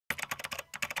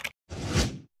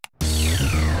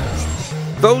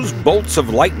Those bolts of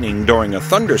lightning during a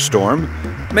thunderstorm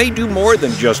may do more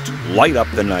than just light up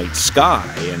the night sky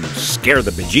and scare the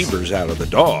bejeebers out of the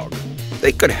dog.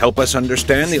 They could help us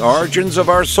understand the origins of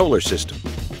our solar system.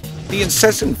 The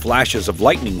incessant flashes of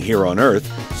lightning here on Earth,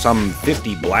 some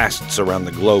 50 blasts around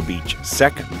the globe each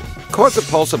second, cause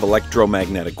a pulse of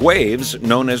electromagnetic waves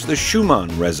known as the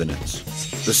Schumann Resonance.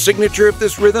 The signature of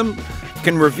this rhythm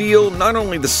can reveal not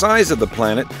only the size of the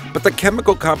planet, but the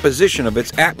chemical composition of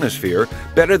its atmosphere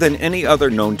better than any other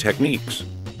known techniques.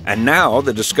 And now,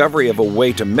 the discovery of a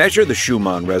way to measure the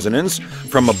Schumann resonance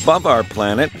from above our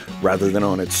planet rather than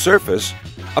on its surface.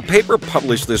 A paper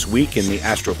published this week in the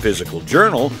Astrophysical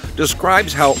Journal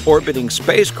describes how orbiting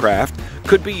spacecraft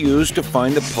could be used to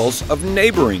find the pulse of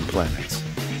neighboring planets.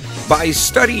 By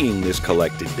studying this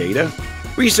collected data,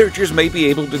 researchers may be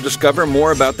able to discover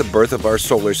more about the birth of our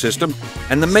solar system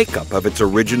and the makeup of its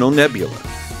original nebula.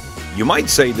 You might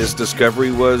say this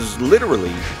discovery was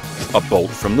literally a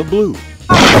bolt from the blue.